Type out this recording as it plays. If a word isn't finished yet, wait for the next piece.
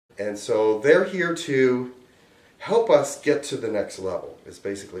And so they're here to help us get to the next level, is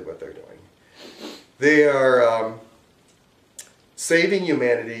basically what they're doing. They are saving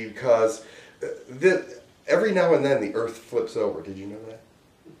humanity because every now and then the Earth flips over. Did you know that?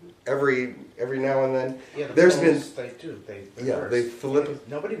 Every now and then, yeah, the there's poles, been they do. They they flip.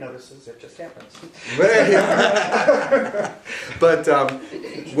 Nobody notices. It just happens. But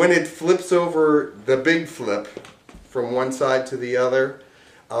when it flips over, the big flip from one side to the other,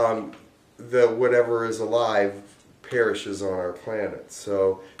 the whatever is alive perishes on our planet.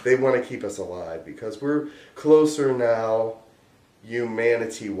 So they want to keep us alive because we're closer now,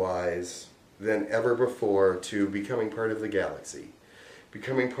 humanity-wise, than ever before to becoming part of the galaxy.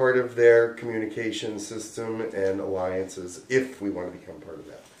 Becoming part of their communication system and alliances, if we want to become part of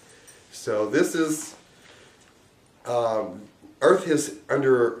that. So this is, Earth is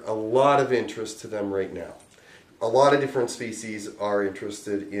under a lot of interest to them right now. A lot of different species are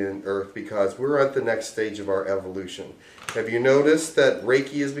interested in Earth because we're at the next stage of our evolution. Have you noticed that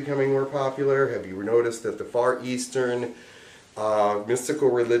Reiki is becoming more popular? Have you noticed that the Far Eastern mystical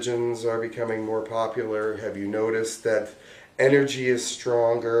religions are becoming more popular? Have you noticed that energy is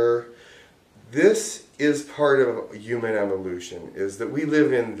stronger? This is part of human evolution, is that we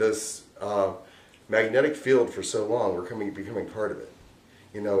live in this magnetic field for so long, we're becoming part of it.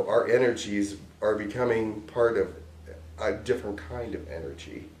 You know, our energies are becoming part of a different kind of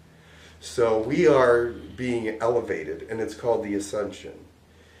energy. So we are being elevated, and it's called the Ascension.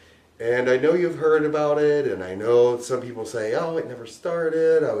 And I know you've heard about it, and I know some people say, oh, it never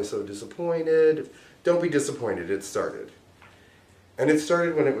started, I was so disappointed. Don't be disappointed, it started. And it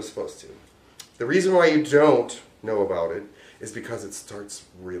started when it was supposed to. The reason why you don't know about it is because it starts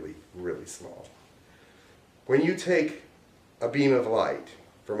really, really small. When you take a beam of light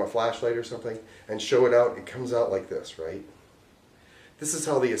from a flashlight or something and show it out, it comes out like this, right? This is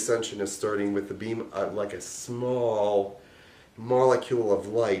how the Ascension is starting, with the beam like a small molecule of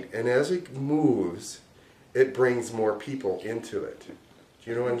light. And as it moves, it brings more people into it.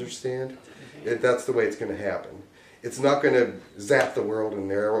 Do you understand? That's the way it's going to happen. It's not going to zap the world and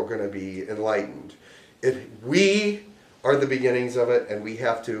they're all going to be enlightened. We are the beginnings of it, and we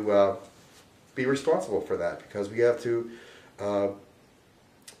have to be responsible for that, because we have to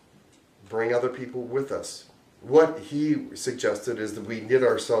bring other people with us. What he suggested is that we knit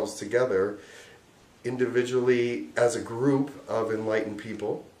ourselves together individually as a group of enlightened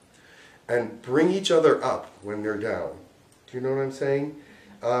people and bring each other up when they're down. Do you know what I'm saying?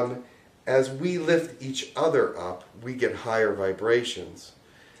 As we lift each other up, we get higher vibrations.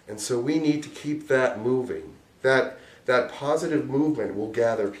 And so we need to keep that moving. That positive movement will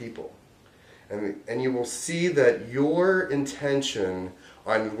gather people. And you will see that your intention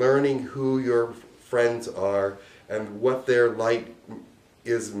on learning who your friends are and what their light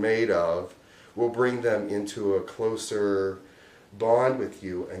is made of will bring them into a closer bond with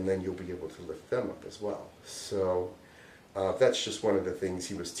you, and then you'll be able to lift them up as well. So that's just one of the things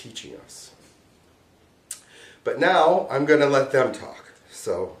he was teaching us. But now I'm going to let them talk.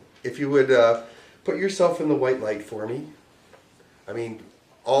 So if you would put yourself in the white light for me. I mean,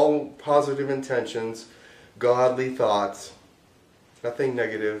 all positive intentions, godly thoughts, nothing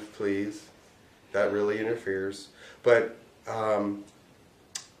negative, please. That really interferes. But, and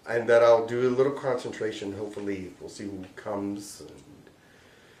that I'll do a little concentration. Hopefully we'll see who comes. And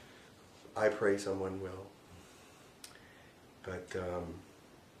I pray someone will. But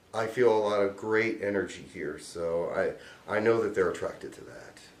I feel a lot of great energy here, so I know that they're attracted to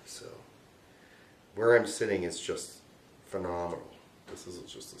that. So where I'm sitting is just phenomenal. This is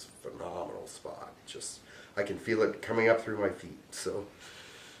just this phenomenal spot. Just, I can feel it coming up through my feet, so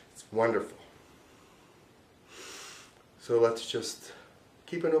it's wonderful. So let's just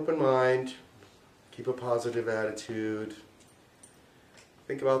keep an open mind, keep a positive attitude,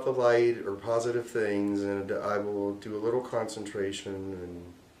 think about the light or positive things, and I will do a little concentration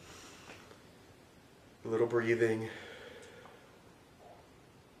and a little breathing.